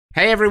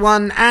Hey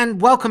everyone,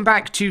 and welcome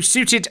back to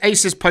Suited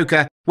Aces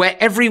Poker, where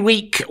every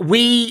week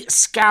we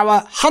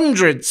scour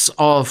hundreds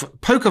of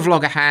poker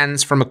vlogger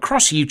hands from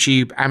across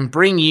YouTube and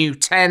bring you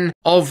 10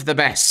 of the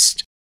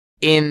best.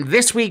 In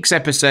this week's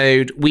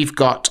episode, we've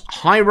got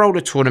high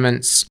roller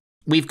tournaments,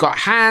 we've got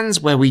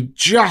hands where we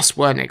just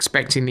weren't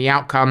expecting the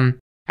outcome,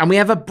 and we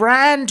have a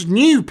brand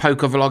new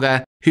poker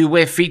vlogger who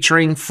we're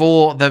featuring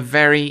for the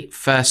very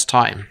first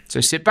time.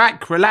 So sit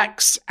back,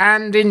 relax,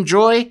 and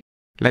enjoy.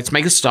 Let's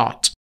make a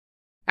start.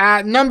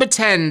 At number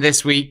 10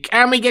 this week,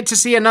 and we get to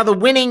see another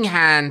winning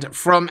hand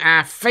from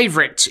our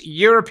favourite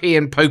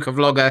European poker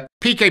vlogger,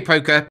 PK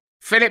Poker.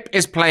 Philip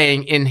is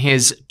playing in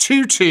his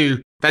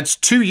 2-2, that's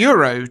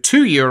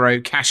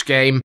 €2 cash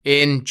game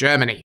in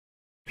Germany.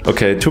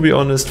 Okay, to be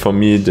honest, for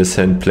me this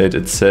hand played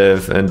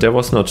itself and there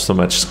was not so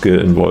much skill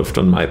involved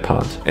on my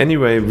part.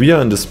 Anyway, we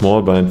are in the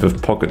small blind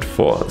with pocket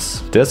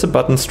fours. There's a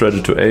button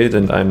straddled to 8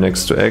 and I'm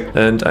next to act,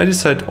 and I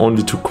decide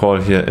only to call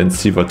here and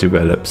see what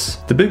develops.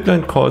 The big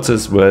blind calls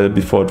as well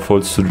before it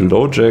folds to the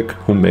low jack,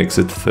 who makes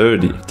it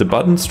 30. The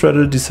button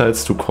straddle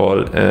decides to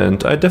call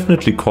and I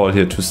definitely call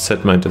here to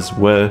set mine as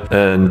well,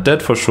 and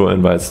that for sure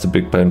invites the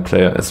big blind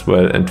player as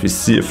well, and we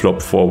see a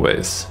flop 4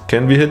 ways.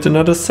 Can we hit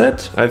another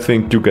set? I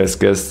think you guys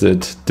guessed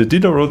it. The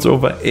dealer rolls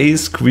over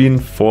ace queen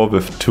 4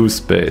 with 2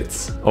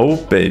 spades. Oh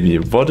baby,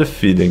 what a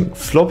feeling.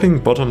 Flopping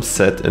bottom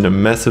set in a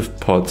massive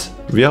pot.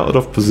 We are out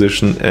of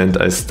position and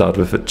I start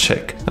with a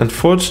check.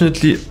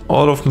 Unfortunately,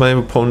 all of my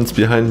opponents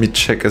behind me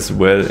check as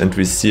well and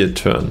we see a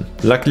turn.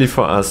 Luckily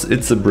for us,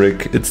 it's a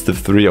brick, it's the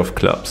 3 of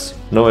clubs.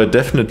 Now I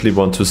definitely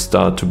want to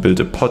start to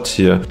build a pot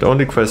here. The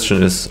only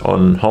question is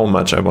on how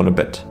much I want to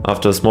bet.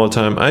 After a small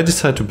time, I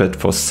decide to bet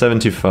for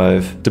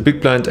 75. The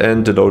big blind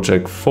and the low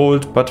jack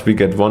fold, but we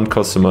get one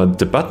customer.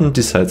 The button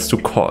decides to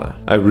call.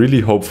 I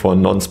really hope for a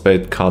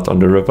non-spade card on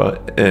the river,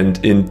 and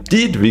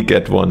indeed we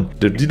get one.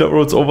 The dealer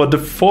rolls over the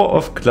 4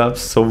 of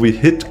clubs, so we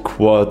hit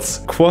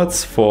quads.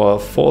 Quads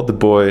for the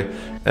boy.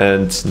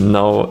 And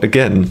now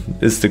again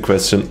is the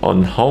question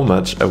on how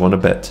much I want to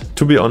bet.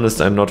 To be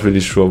honest, I'm not really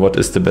sure what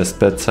is the best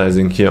bet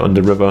sizing here on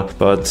the river,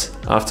 but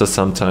after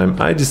some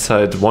time I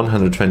decide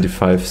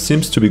 125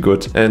 seems to be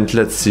good, and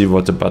let's see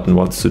what the button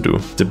wants to do.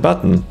 The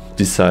button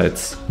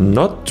decides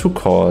not to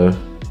call,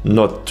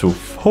 not to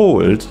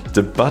fold.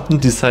 The button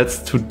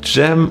decides to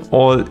jam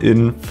all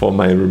in for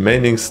my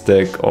remaining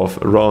stack of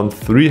around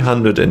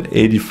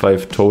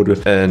 385 total.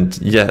 And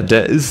yeah,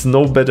 there is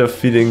no better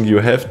feeling. You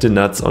have the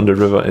nuts on the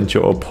river and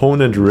your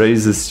opponent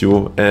raises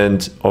you,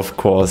 and of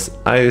course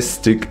I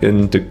stick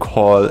in the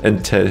call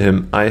and tell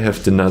him I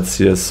have the nuts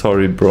here,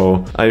 sorry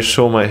bro. I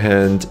show my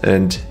hand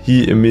and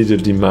he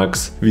immediately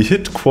mugs. We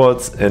hit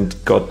quads and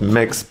got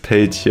max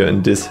paid here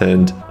in this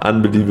hand.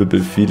 Unbelievable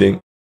feeling.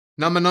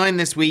 Number 9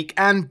 this week,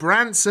 and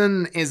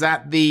Brantzen is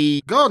at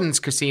the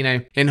Gardens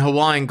Casino in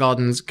Hawaiian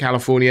Gardens,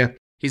 California.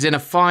 He's in a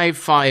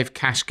 5-5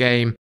 cash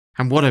game,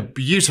 and what a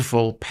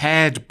beautiful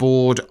paired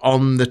board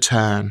on the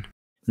turn.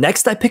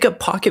 Next, I pick up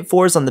pocket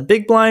fours on the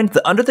big blind,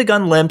 the under the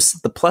gun limps,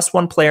 the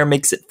 +1 player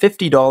makes it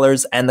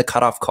 $50, and the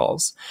cutoff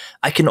calls.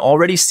 I can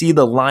already see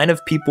the line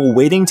of people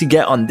waiting to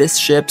get on this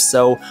ship,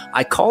 so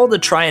I call to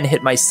try and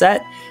hit my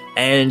set,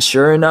 and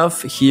sure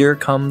enough, here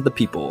come the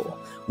people.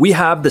 We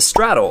have the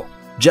straddle,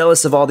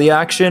 jealous of all the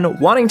action,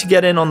 wanting to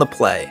get in on the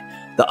play.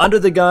 The under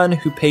the gun,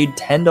 who paid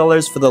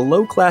 $10 for the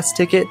low class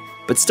ticket,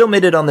 but still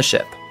made it on the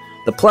ship.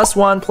 The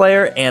 +1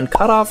 player and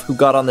cutoff, who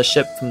got on the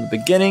ship from the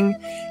beginning.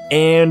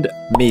 And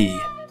me,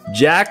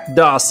 Jack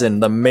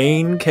Dawson, the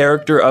main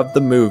character of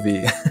the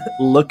movie,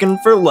 looking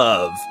for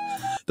love.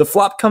 The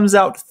flop comes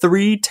out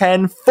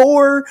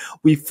 3-10-4.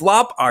 We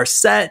flop our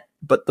set,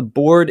 but the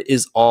board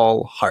is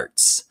all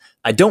hearts.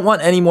 I don't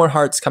want any more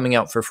hearts coming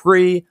out for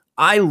free.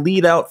 I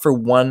lead out for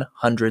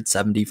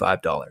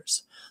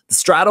 $175. The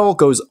straddle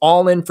goes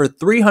all in for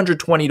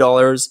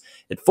 $320.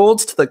 It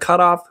folds to the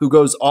cutoff, who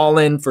goes all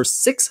in for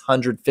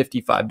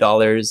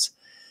 $655.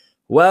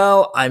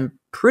 Well, I'm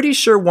pretty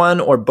sure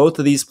one or both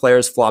of these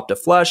players flopped a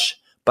flush,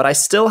 but I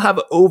still have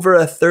over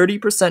a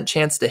 30%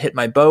 chance to hit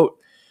my boat.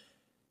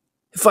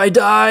 If I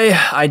die,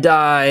 I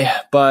die,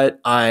 but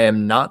I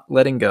am not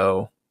letting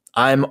go.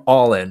 I'm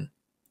all in.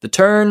 The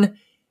turn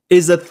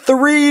is a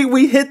 3.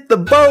 We hit the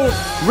boat.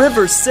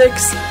 River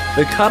 6.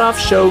 The cutoff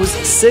shows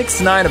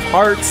 6-9 of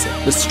hearts.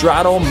 The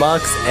straddle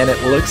mucks, and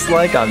it looks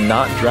like I'm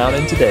not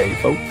drowning today,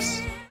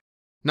 folks.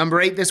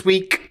 Number 8 this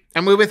week,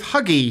 and we're with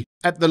Huggie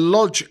at the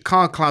Lodge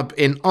Car Club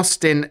in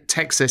Austin,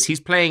 Texas. He's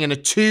playing in a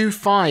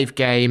 2-5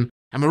 game,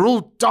 and we're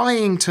all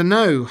dying to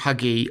know,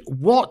 Huggie,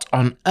 what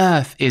on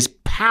earth is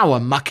power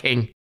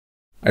mucking?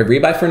 I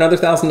rebuy for another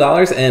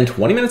 $1,000, and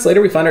 20 minutes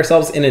later we find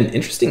ourselves in an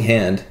interesting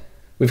hand.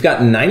 We've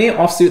got 98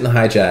 offsuit in the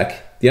hijack.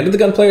 The under the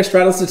gun player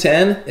straddles to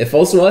 10, it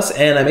folds to us,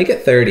 and I make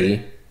it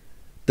 30.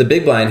 The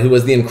big blind, who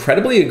was the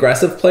incredibly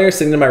aggressive player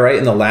sitting to my right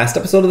in the last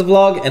episode of the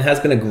vlog and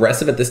has been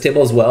aggressive at this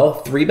table as well,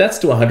 3 bets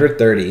to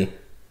 130.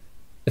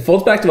 It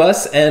folds back to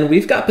us, and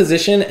we've got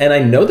position, and I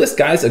know this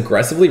guy's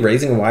aggressively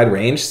raising a wide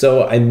range,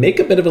 so I make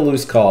a bit of a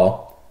loose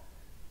call.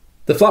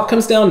 The flop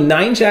comes down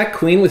 9 jack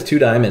queen with 2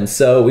 diamonds,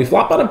 so we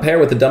flop bottom pair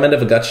with the dumb end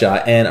of a gut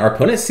shot, and our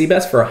opponent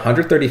c-bets for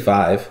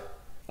 135.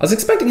 I was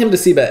expecting him to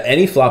c-bet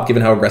any flop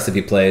given how aggressive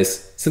he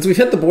plays. Since we've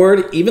hit the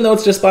board, even though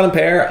it's just bottom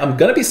pair, I'm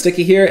gonna be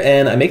sticky here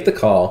and I make the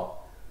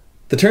call.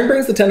 The turn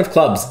brings the 10 of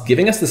clubs,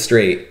 giving us the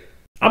straight.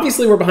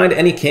 Obviously we're behind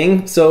any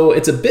king, so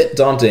it's a bit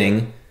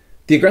daunting.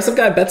 The aggressive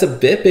guy bets a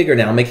bit bigger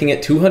now, making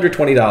it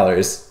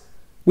 $220.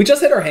 We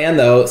just hit our hand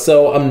though,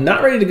 so I'm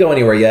not ready to go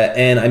anywhere yet,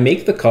 and I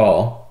make the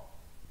call.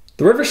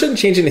 The river shouldn't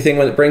change anything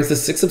when it brings the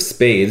 6 of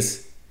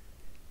spades.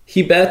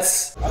 He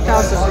bets,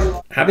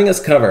 having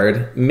us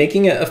covered,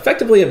 making it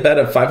effectively a bet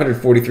of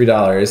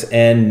 $543,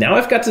 and now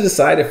I've got to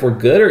decide if we're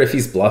good or if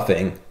he's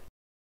bluffing.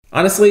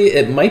 Honestly,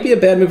 it might be a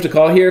bad move to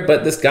call here,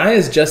 but this guy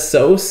is just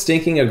so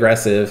stinking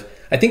aggressive.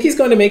 I think he's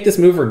going to make this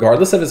move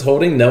regardless of his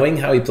holding, knowing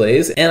how he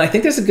plays, and I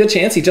think there's a good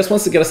chance he just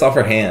wants to get us off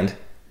our hand.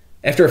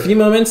 After a few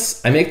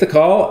moments, I make the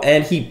call,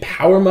 and he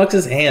power mucks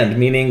his hand,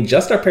 meaning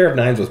just our pair of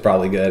 9s was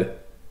probably good.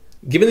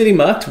 Given that he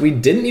mucked, we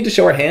didn't need to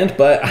show our hand,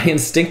 but I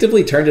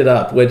instinctively turned it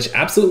up, which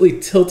absolutely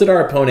tilted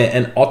our opponent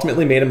and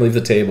ultimately made him leave the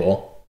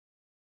table.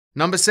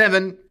 Number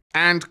 7,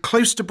 and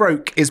close to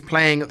broke, is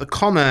playing at the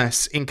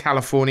Commerce in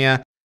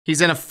California.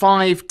 He's in a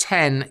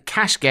 5-10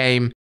 cash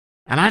game,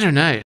 and I don't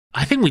know,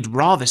 I think we'd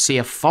rather see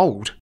a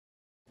fold.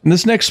 In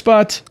this next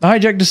spot, the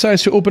hijack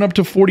decides to open up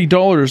to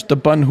 $40. The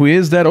button, who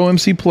is that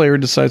OMC player,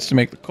 decides to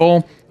make the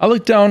call. I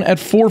look down at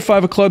 4 or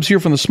 5 of clubs here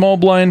from the small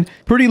blind.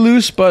 Pretty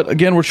loose, but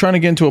again, we're trying to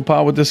get into a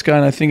pot with this guy,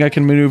 and I think I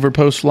can maneuver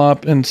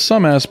post-flop in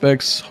some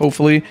aspects,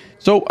 hopefully.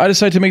 So I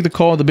decide to make the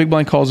call. The big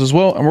blind calls as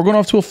well, and we're going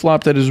off to a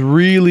flop that is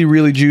really,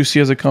 really juicy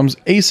as it comes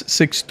ace,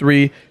 6,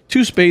 3,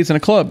 2 spades, and a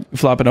club. We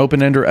flop an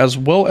open-ender as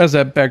well as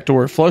that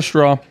backdoor flush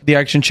draw. The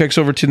action checks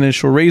over to the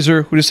initial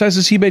raiser, who decides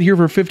to c-bet here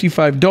for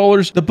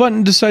 $55. The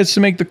button decides to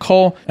make the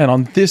call, and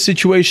on this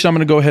situation, I'm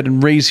going to go ahead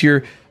and raise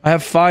here. I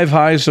have 5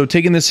 highs, so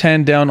taking this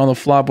hand down on the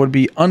flop would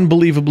be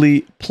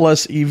unbelievably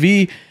plus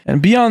EV.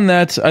 And beyond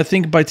that, I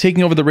think by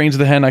taking over the reins of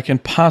the hand, I can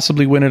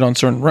possibly win it on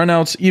certain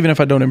runouts, even if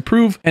I don't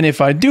improve. And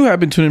if I do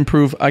happen to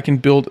improve, I can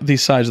build the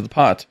size of the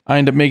pot. I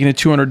end up making it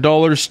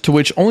 $200, to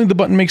which only the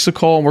button makes a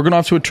call, and we're going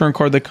off to a turn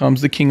card that comes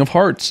the King of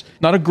Hearts.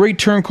 Not a great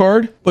turn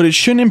card, but it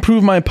shouldn't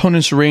improve my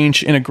opponent's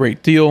range in a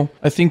great deal.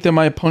 I think that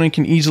my opponent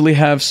can easily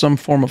have some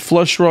form of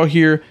flush draw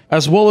here,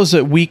 as well as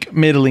a weak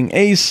middling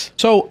ace.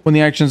 So when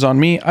the action's on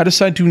me, I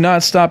decide to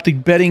not stop the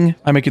betting.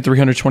 I make it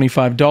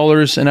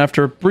 $325, and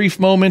after a brief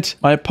moment,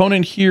 my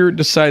opponent here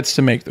decides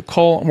to make the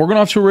call, and we're going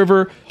off to a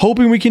river,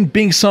 hoping we can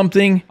bing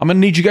something. I'm going to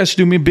need you guys to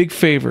do me a big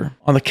favor.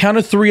 On the count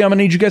of 3, I'm going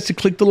to need you guys to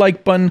click the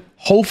like button.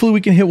 Hopefully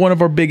we can hit one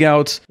of our big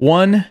outs.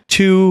 1,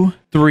 2,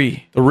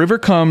 3. The river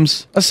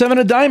comes, a 7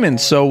 of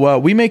diamonds, so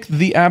we make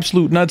the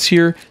absolute nuts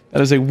here.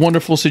 That is a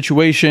wonderful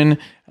situation,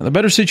 and the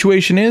better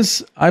situation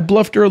is I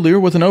bluffed earlier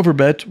with an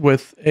overbet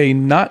with a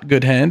not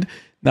good hand.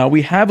 Now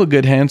we have a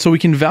good hand, so we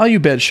can value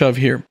bet shove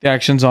here. The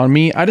action's on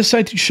me. I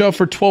decide to shove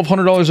for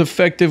 $1,200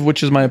 effective,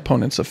 which is my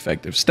opponent's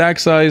effective stack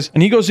size,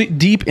 and he goes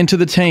deep into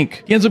the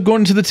tank. He ends up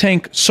going into the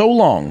tank so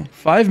long,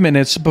 5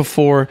 minutes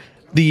before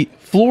the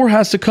floor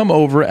has to come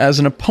over as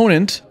an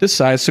opponent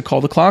decides to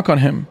call the clock on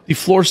him. The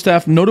floor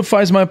staff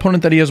notifies my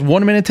opponent that he has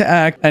 1 minute to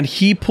act, and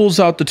he pulls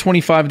out the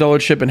 $25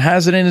 chip and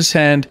has it in his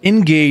hand,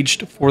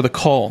 engaged for the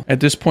call. At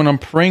this point, I'm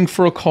praying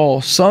for a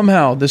call.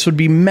 Somehow, this would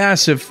be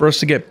massive for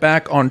us to get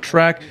back on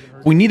track.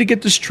 We need to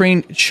get this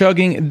train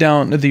chugging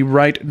down the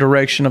right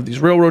direction of these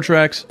railroad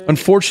tracks.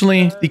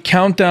 Unfortunately, the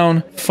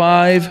countdown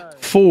 5,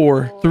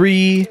 4,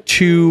 3,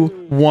 2,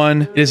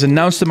 1. It is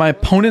announced that my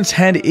opponent's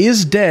hand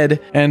is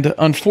dead, and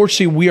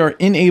unfortunately, we are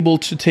unable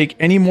to take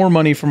any more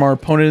money from our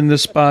opponent in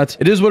this spot.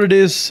 It is what it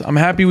is. I'm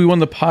happy we won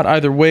the pot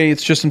either way.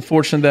 It's just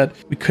unfortunate that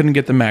we couldn't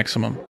get the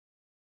maximum.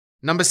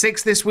 Number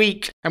 6 this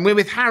week, and we're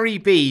with Harry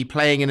B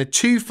playing in a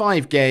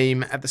 2-5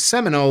 game at the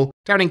Seminole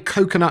down in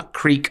Coconut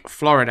Creek,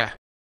 Florida.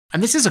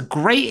 And this is a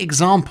great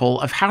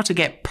example of how to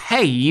get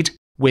paid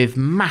with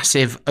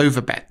massive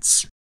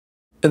overbets.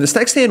 In this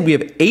next hand, we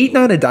have 8,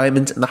 9 of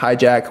diamonds in the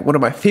hijack, one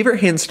of my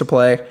favorite hands to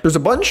play. There's a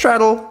button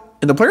straddle,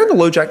 and the player on the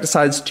low jack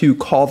decides to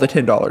call the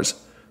 $10. I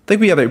think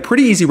we have a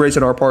pretty easy raise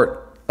on our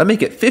part. I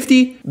make it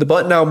 50. The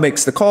button now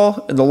makes the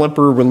call, and the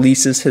limper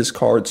releases his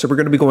card. So we're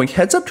going to be going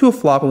heads up to a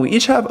flop, and we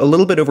each have a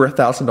little bit over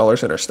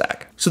 $1,000 in our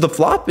stack. So the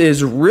flop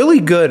is really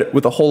good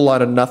with a whole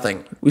lot of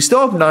nothing. We still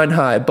have 9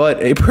 high, but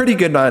a pretty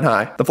good 9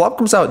 high. The flop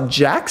comes out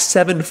Jack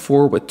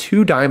 7-4 with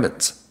 2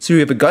 diamonds. So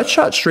we have a gut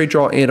shot, straight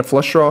draw, and a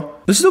flush draw.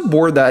 This is a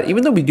board that,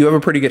 even though we do have a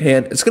pretty good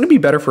hand, it's going to be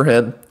better for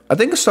him. I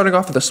think starting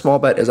off with a small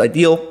bet is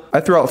ideal. I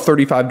throw out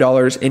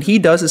 $35, and he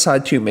does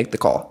decide to make the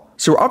call.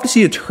 So we're off to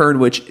see a turn,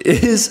 which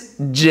is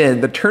gin.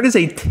 The turn is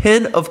a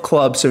 10 of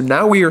clubs. So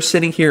now we are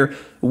sitting here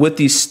with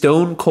these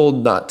stone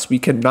cold nuts. We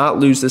cannot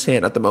lose this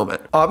hand at the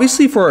moment.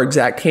 Obviously for our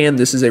exact hand,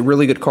 this is a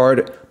really good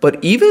card,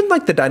 but even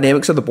like the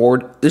dynamics of the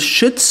board, this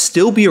should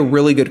still be a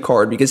really good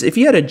card because if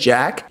he had a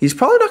jack, he's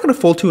probably not going to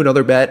fold to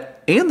another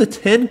bet. and the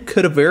 10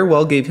 could have very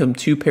well gave him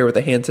 2 pair with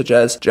a hand such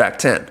as Jack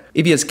 10.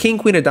 If he has King,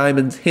 Queen of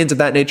Diamonds, hands of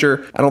that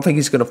nature, I don't think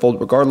he's going to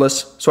fold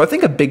regardless. So I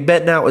think a big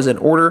bet now is in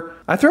order.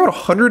 I throw out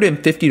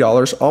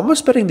 $150,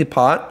 almost betting the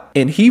pot,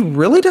 and he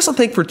really doesn't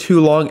think for too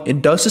long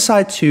and does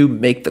decide to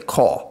make the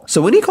call.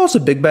 So when he calls a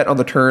big bet on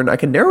the turn, I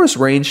can narrow his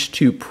range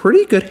to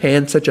pretty good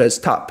hands such as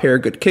top pair,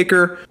 good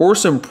kicker, or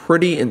some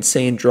pretty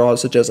insane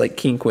draws such as like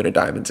King, Queen of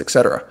Diamonds,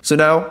 etc. So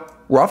now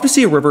we're off to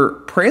see a river,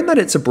 praying that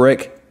it's a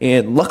brick,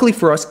 and luckily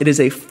for us, it is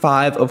a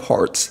 5 of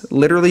hearts,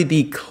 literally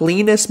the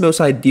cleanest, most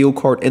ideal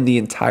card in the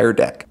entire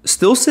deck.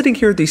 Still sitting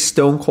here at these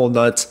stone cold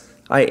nuts,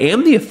 I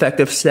am the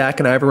effective stack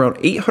and I have around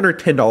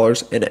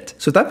 $810 in it.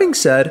 So with that being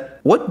said,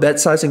 what bet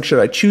sizing should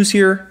I choose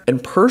here?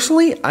 And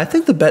personally, I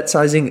think the bet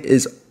sizing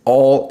is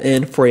all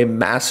in for a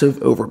massive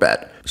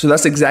overbet. So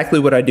that's exactly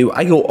what I do.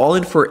 I go all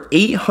in for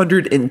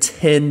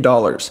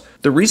 $810.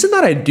 The reason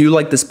that I do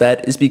like this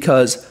bet is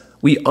because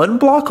we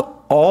unblock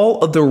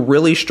all of the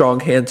really strong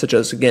hands, such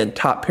as, again,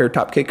 top pair,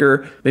 top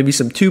kicker, maybe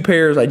some 2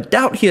 pairs. I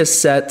doubt he has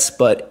sets,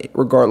 but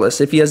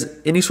regardless, if he has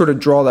any sort of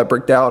draw that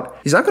bricked out,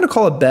 he's not going to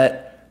call a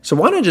bet. So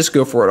why not just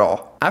go for it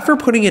all? After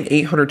putting in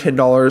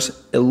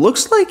 $810, it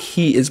looks like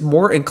he is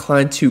more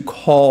inclined to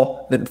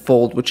call than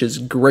fold, which is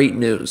great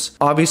news.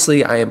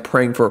 Obviously, I am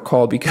praying for a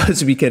call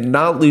because we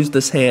cannot lose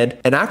this hand.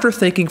 And after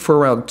thinking for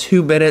around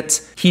 2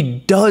 minutes, he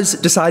does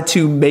decide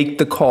to make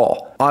the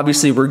call.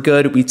 Obviously, we're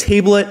good. We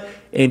table it,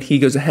 and he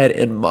goes ahead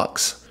and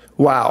mucks.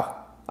 Wow.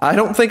 I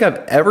don't think I've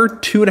ever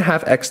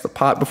 2.5x the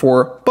pot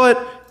before, but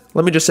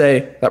let me just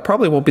say that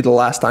probably won't be the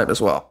last time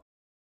as well.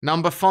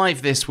 Number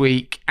 5 this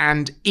week,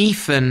 and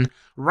Ethan,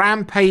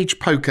 Rampage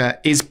Poker,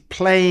 is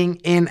playing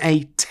in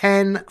a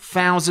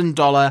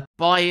 $10,000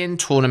 buy-in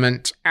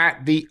tournament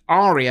at the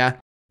Aria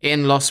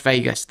in Las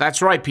Vegas.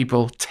 That's right,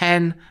 people,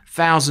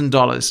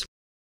 $10,000.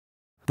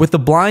 With the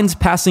blinds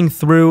passing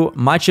through,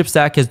 my chip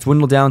stack has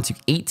dwindled down to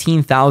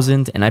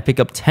 18,000, and I pick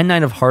up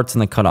 10-9 of hearts in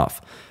the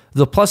cutoff.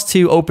 The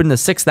 +2 opened to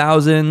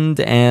 6,000,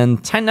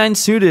 and 10-9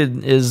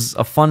 suited is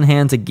a fun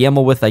hand to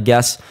gamble with, I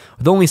guess.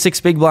 With only 6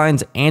 big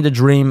blinds and a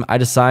dream, I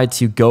decide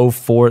to go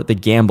for the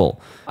gamble.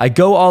 I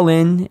go all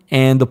in,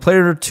 and the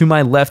player to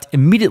my left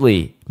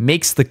immediately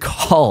makes the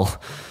call.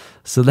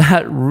 So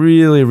that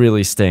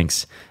really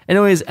stinks.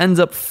 Anyways, ends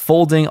up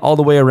folding all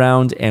the way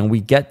around, and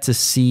we get to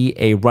see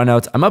a run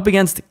out. I'm up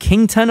against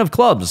King 10 of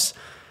clubs.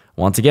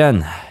 Once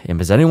again,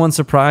 is anyone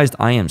surprised?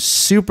 I am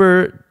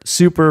super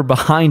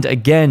behind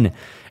again.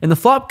 And the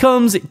flop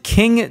comes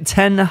King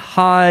 10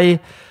 high.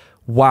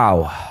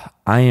 Wow,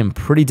 I am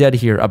pretty dead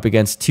here up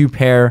against 2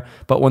 pair.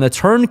 But when the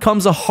turn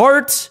comes a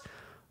heart,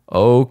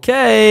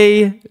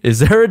 okay, is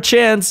there a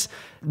chance?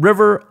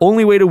 River,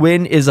 only way to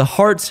win is a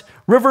heart.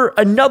 River,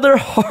 another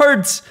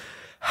heart.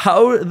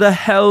 How the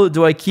hell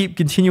do I keep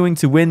continuing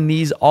to win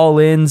these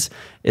all-ins?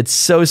 It's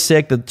so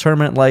sick. The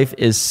tournament life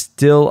is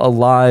still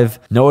alive.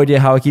 No idea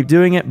how I keep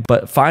doing it,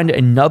 but find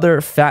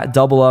another fat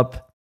double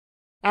up.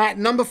 At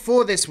number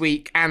 4 this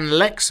week, and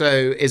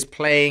Lexo is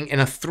playing in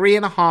a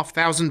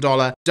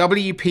 $3,500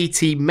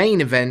 WPT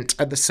main event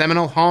at the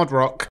Seminole Hard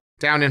Rock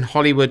down in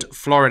Hollywood,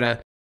 Florida.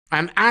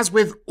 And as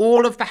with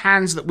all of the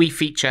hands that we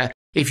feature,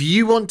 if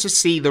you want to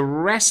see the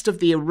rest of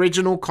the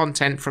original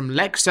content from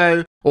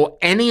Lexo or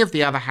any of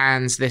the other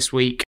hands this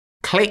week,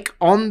 click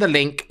on the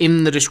link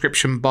in the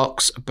description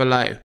box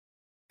below.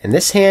 In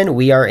this hand,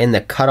 we are in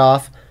the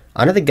cutoff.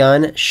 Under the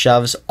gun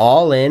shoves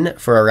all in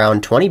for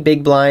around 20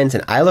 big blinds,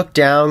 and I look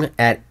down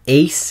at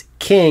Ace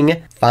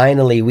King.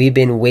 Finally, we've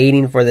been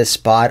waiting for this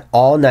spot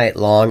all night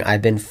long.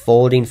 I've been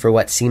folding for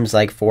what seems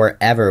like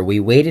forever. We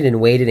waited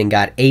and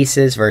got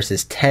aces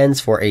versus 10s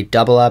for a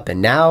double up,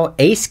 and now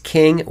Ace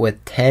King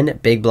with 10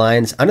 big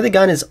blinds. Under the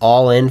gun is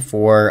all in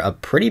for a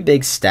pretty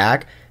big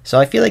stack, so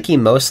I feel like he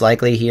most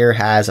likely here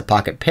has a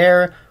pocket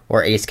pair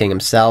or Ace King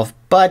himself,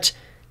 but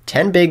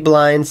 10 big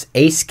blinds,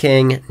 Ace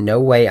King, no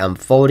way I'm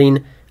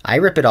folding. I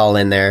rip it all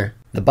in there.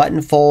 The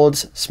button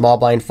folds, small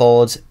blind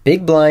folds,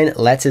 big blind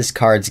lets his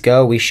cards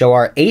go. We show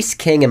our Ace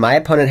King, and my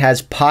opponent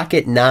has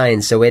pocket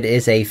 9, so it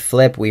is a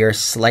flip. We are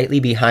slightly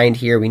behind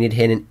here. We need to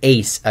hit an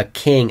ace, a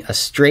king, a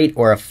straight,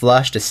 or a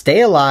flush to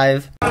stay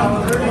alive.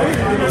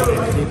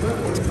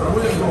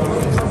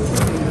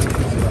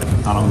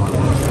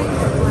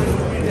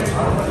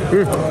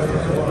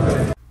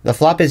 The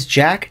flop is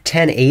Jack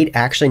 10-8,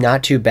 actually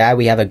not too bad.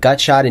 We have a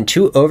gut shot and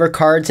 2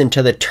 overcards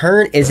until the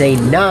turn is a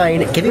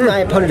 9, giving my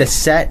opponent a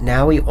set.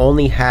 Now we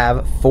only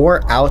have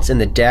 4 outs in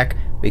the deck.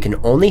 We can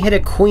only hit a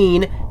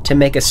queen to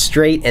make a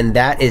straight, and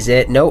that is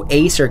it. No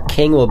ace or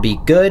king will be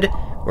good.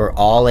 We're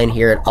all in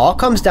here. It all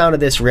comes down to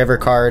this river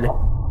card.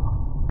 Oh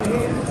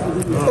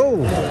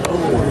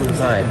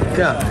my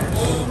gosh.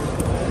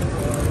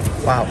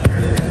 Wow.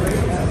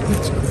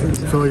 I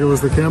feel like it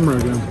was the camera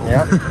again.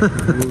 Yep.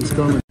 It was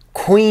coming.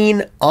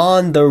 Queen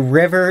on the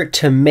river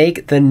to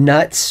make the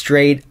nut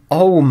straight.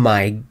 Oh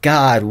my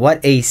god,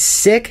 what a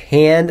sick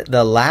hand.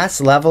 The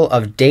last level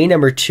of day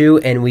number 2,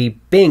 and we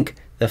bink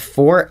the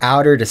 4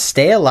 outer to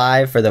stay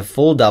alive for the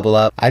full double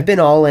up. I've been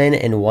all in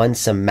and won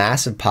some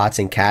massive pots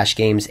in cash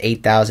games,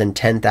 $8,000,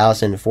 $10,000,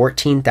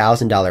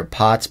 $14,000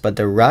 pots, but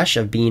the rush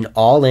of being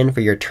all in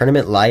for your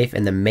tournament life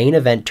in the main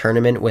event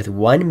tournament with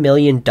 $1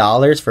 million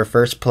for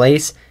first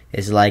place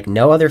is like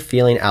no other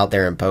feeling out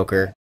there in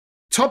poker.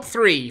 Top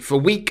 3 for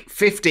week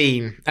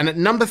 15. And at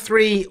number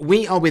 3,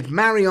 we are with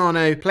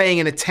Mariano playing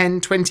in a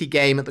 10-20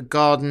 game at the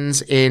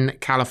Gardens in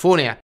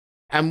California.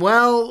 And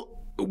well,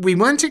 we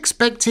weren't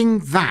expecting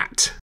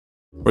that.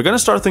 We're going to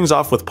start things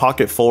off with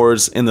pocket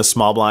 4s in the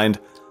small blind.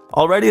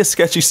 Already a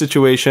sketchy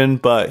situation,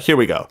 but here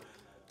we go.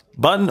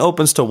 Button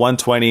opens to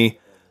 120.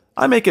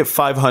 I make it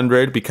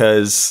 500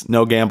 because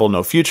no gamble,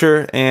 no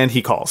future, and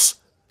he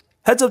calls.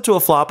 Heads up to a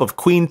flop of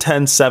Queen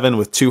 10-7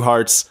 with 2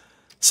 hearts.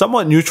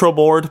 Somewhat neutral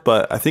board,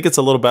 but I think it's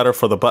a little better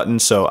for the button,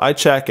 so I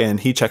check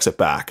and he checks it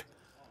back.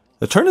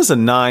 The turn is a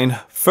 9,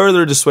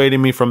 further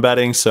dissuading me from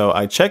betting, so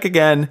I check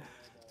again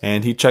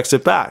and he checks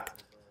it back.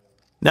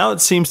 Now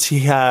it seems he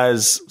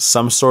has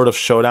some sort of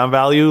showdown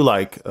value,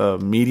 like a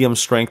medium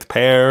strength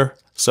pair.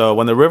 So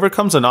when the river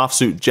comes an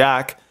offsuit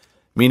jack,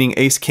 meaning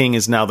ace-king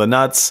is now the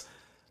nuts,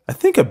 I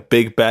think a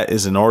big bet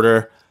is in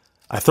order.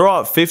 I throw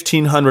out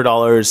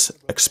 $1,500,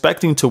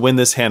 expecting to win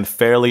this hand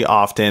fairly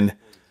often.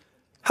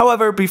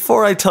 However,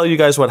 before I tell you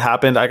guys what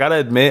happened, I gotta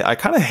admit, I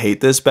kind of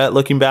hate this bet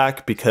looking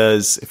back,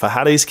 because if I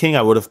had ace-king,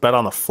 I would have bet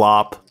on the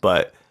flop,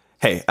 but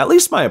hey, at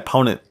least my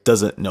opponent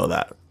doesn't know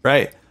that,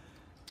 right?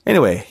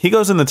 Anyway, he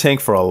goes in the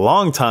tank for a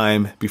long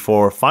time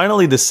before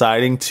finally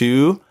deciding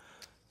to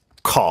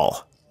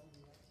call.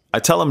 I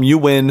tell him you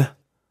win,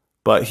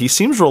 but he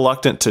seems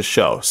reluctant to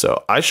show,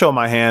 so I show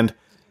my hand,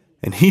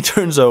 and he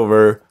turns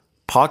over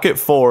pocket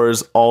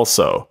 4s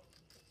also.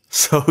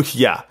 So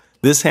yeah,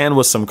 this hand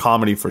was some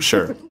comedy for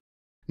sure.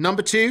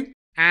 Number 2,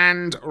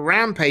 and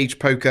Rampage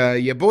Poker,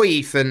 your boy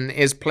Ethan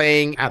is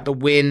playing at the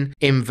Wynn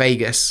in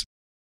Vegas.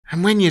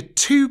 And when your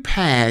 2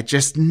 pair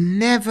just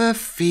never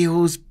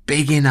feels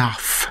big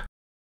enough.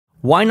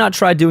 Why not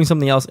try doing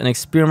something else and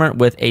experiment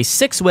with a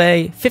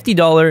 6-way,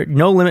 $50,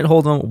 no limit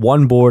hold'em,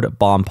 1 board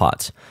bomb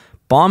pot.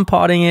 Bomb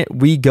potting it,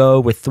 we go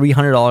with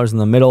 $300 in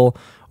the middle.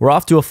 We're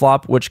off to a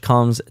flop, which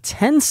comes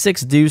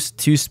 10-6 deuce,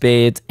 2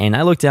 spades, and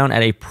I look down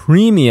at a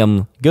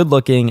premium,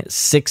 good-looking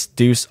 6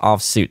 deuce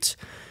offsuit.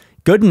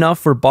 Good enough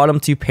for bottom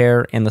 2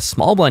 pair, and the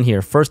small blind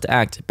here, first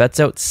act,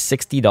 bets out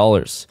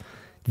 $60.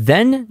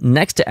 Then,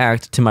 next to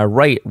act, to my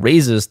right,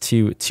 raises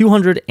to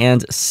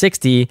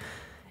 $260,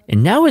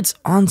 and now it's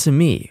on to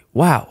me.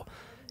 Wow.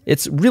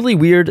 It's really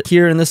weird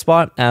here in this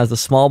spot, as the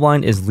small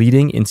blind is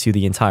leading into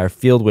the entire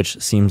field,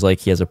 which seems like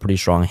he has a pretty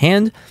strong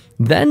hand.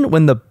 Then,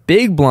 when the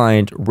big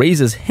blind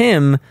raises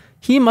him,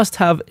 he must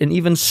have an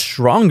even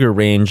stronger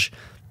range.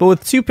 But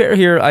with 2 pair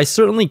here, I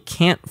certainly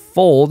can't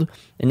fold,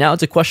 and now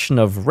it's a question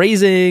of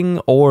raising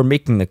or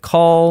making the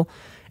call.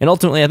 And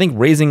ultimately, I think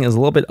raising is a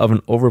little bit of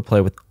an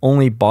overplay with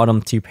only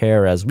bottom 2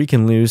 pair, as we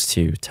can lose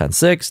to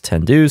 10-6,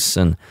 10 deuce,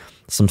 and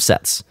some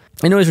sets.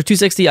 Anyways, for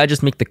 260, I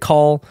just make the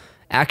call.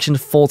 Action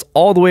folds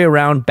all the way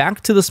around back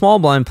to the small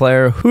blind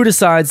player, who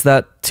decides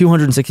that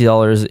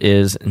 $260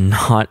 is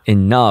not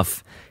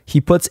enough.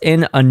 He puts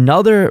in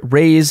another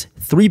raise,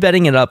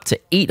 3-betting it up to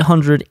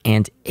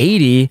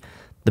 $880.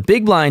 The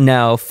big blind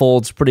now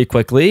folds pretty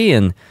quickly,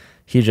 and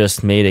he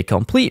just made a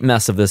complete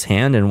mess of this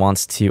hand and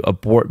wants to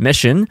abort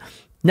mission.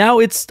 Now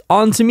it's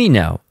on to me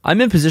now.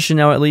 I'm in position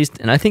now at least,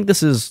 and I think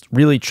this is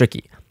really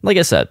tricky. Like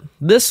I said,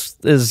 this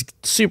is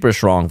super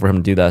strong for him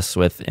to do this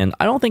with, and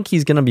I don't think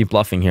he's going to be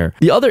bluffing here.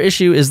 The other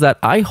issue is that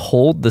I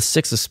hold the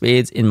 6 of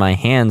spades in my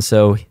hand,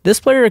 so this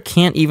player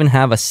can't even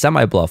have a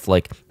semi-bluff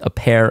like a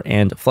pair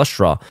and flush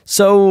draw.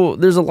 So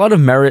there's a lot of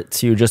merit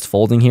to just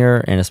folding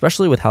here, and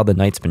especially with how the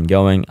night's been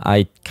going,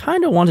 I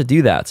kind of want to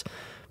do that.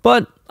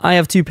 But I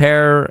have 2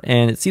 pair,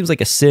 and it seems like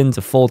a sin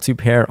to fold 2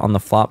 pair on the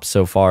flop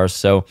so far,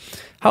 so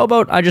how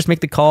about I just make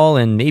the call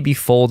and maybe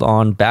fold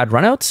on bad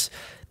runouts?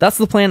 That's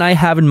the plan I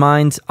have in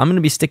mind. I'm going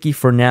to be sticky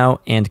for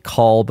now and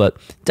call, but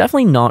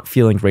definitely not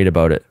feeling great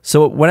about it.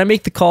 So when I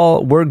make the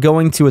call, we're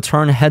going to a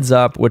turn heads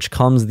up, which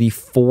comes the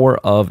 4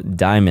 of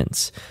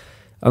diamonds.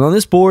 And on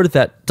this board,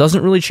 that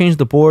doesn't really change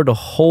the board a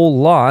whole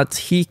lot.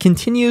 He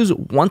continues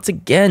once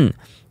again,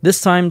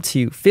 this time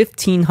to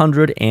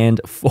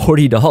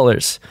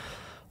 $1,540.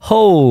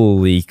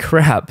 Holy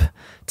crap.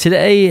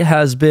 Today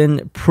has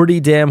been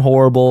pretty damn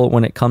horrible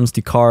when it comes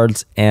to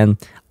cards, and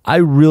I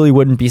really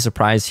wouldn't be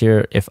surprised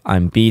here if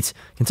I'm beat,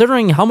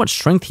 considering how much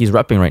strength he's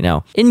repping right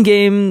now.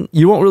 In-game,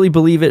 you won't really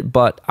believe it,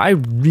 but I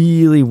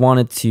really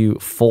wanted to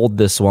fold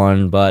this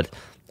one, but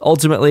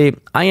ultimately,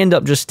 I end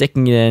up just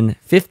sticking it in,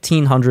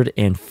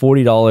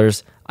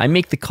 $1,540. I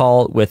make the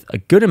call with a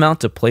good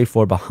amount to play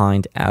for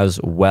behind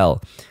as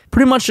well.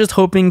 Pretty much just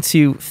hoping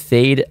to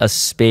fade a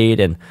spade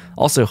and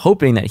also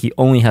hoping that he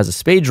only has a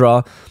spade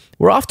draw.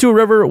 We're off to a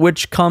river,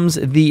 which comes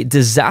the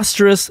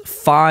disastrous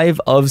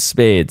 5 of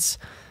spades.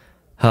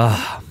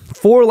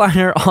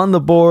 4-liner on the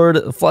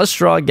board, flush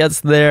draw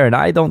gets there, and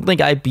I don't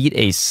think I beat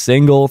a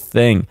single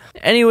thing.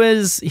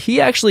 Anyways, he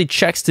actually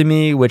checks to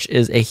me, which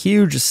is a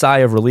huge sigh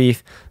of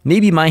relief.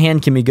 Maybe my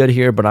hand can be good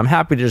here, but I'm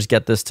happy to just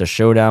get this to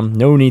showdown.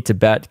 No need to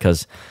bet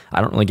because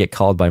I don't really get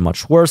called by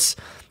much worse.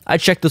 I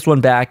check this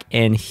one back,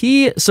 and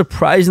he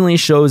surprisingly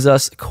shows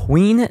us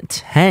Queen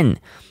 10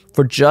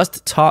 for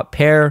just top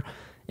pair,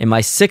 and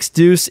my 6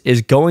 deuce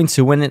is going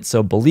to win it,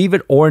 so believe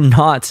it or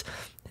not,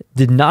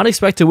 did not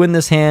expect to win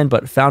this hand,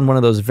 but found one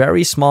of those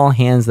very small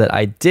hands that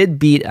I did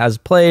beat as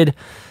played,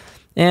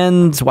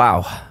 and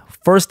wow,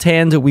 first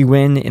hand we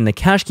win in the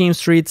cash game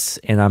streets,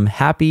 and I'm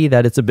happy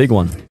that it's a big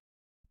one.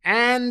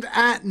 And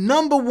at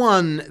number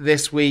 1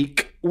 this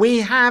week, we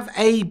have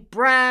a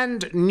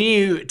brand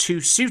new to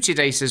Suited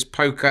Aces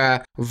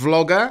Poker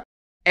vlogger,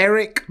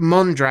 Erick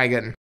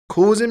Mondragon.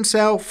 Calls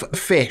himself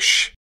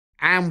Fish.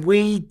 And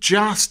we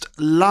just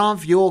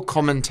love your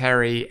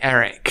commentary,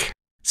 Erick.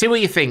 See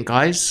what you think,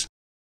 guys.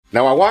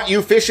 Now I want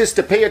you fishes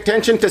to pay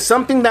attention to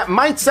something that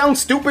might sound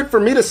stupid for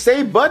me to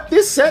say, but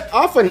this set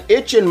off an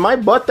itch in my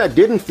butt that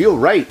didn't feel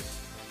right.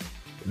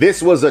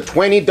 This was a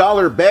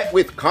 $20 bet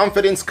with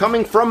confidence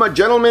coming from a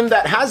gentleman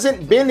that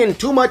hasn't been in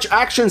too much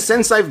action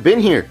since I've been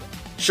here.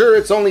 Sure,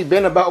 it's only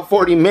been about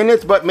 40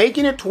 minutes, but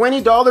making it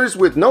 $20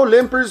 with no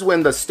limpers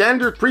when the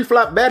standard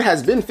pre-flop bet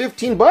has been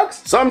 15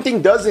 bucks?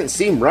 Something doesn't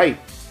seem right.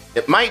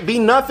 It might be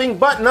nothing,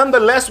 but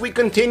nonetheless, we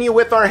continue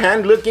with our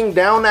hand looking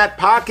down at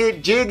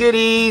pocket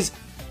jiggities.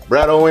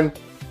 Brad Owen,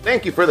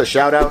 thank you for the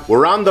shout out.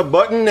 We're on the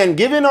button, and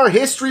given our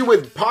history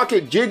with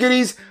pocket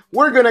jiggities,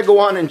 we're gonna go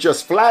on and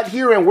just flat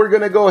here, and we're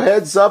gonna go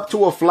heads up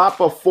to a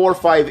flop of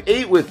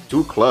 4-5-8 with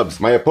 2 clubs.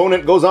 My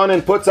opponent goes on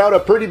and puts out a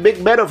pretty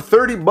big bet of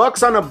 30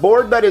 bucks on a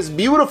board that is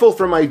beautiful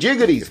for my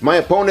jiggities. My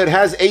opponent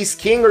has ace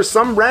king or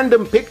some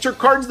random picture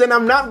cards, then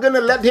I'm not gonna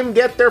let him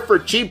get there for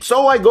cheap,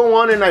 so I go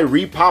on and I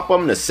repop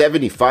him to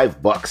 75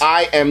 bucks.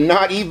 I am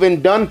not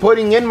even done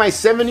putting in my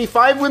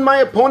 75 when my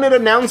opponent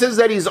announces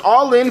that he's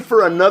all in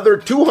for another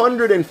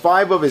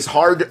 205 of his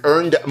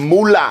hard-earned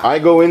moolah. I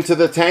go into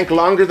the tank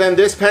longer than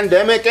this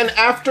pandemic, and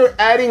after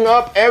adding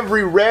up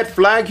every red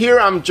flag here,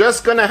 I'm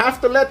just gonna have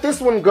to let this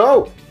one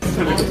go.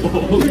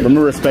 I'm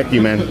gonna respect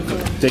you, man.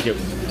 Take it.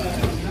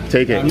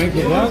 Take it.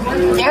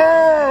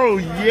 Oh,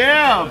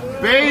 yeah,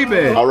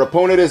 baby. Our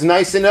opponent is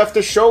nice enough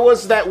to show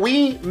us that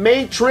we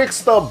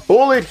matrix the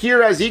bullet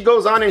here as he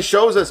goes on and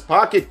shows us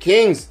pocket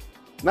kings.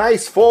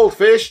 Nice fold,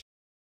 Fish.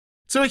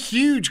 So a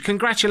huge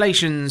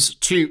congratulations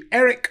to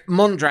Erick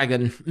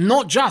Mondragon,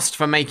 not just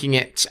for making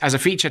it as a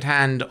featured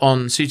hand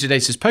on Suited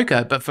Aces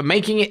Poker, but for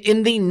making it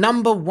in the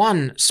number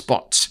 1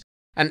 spot.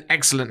 An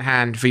excellent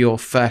hand for your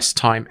first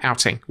time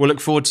outing. We'll look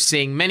forward to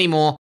seeing many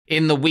more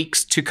in the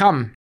weeks to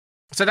come.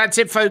 So that's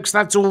it, folks.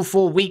 That's all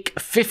for week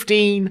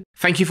 15.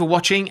 Thank you for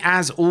watching,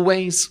 as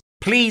always.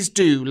 Please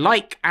do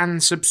like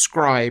and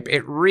subscribe.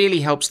 It really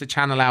helps the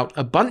channel out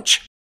a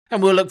bunch.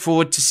 And we'll look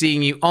forward to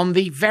seeing you on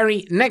the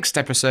very next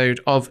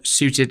episode of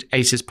Suited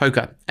Aces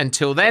Poker.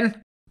 Until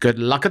then, good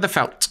luck at the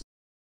felt.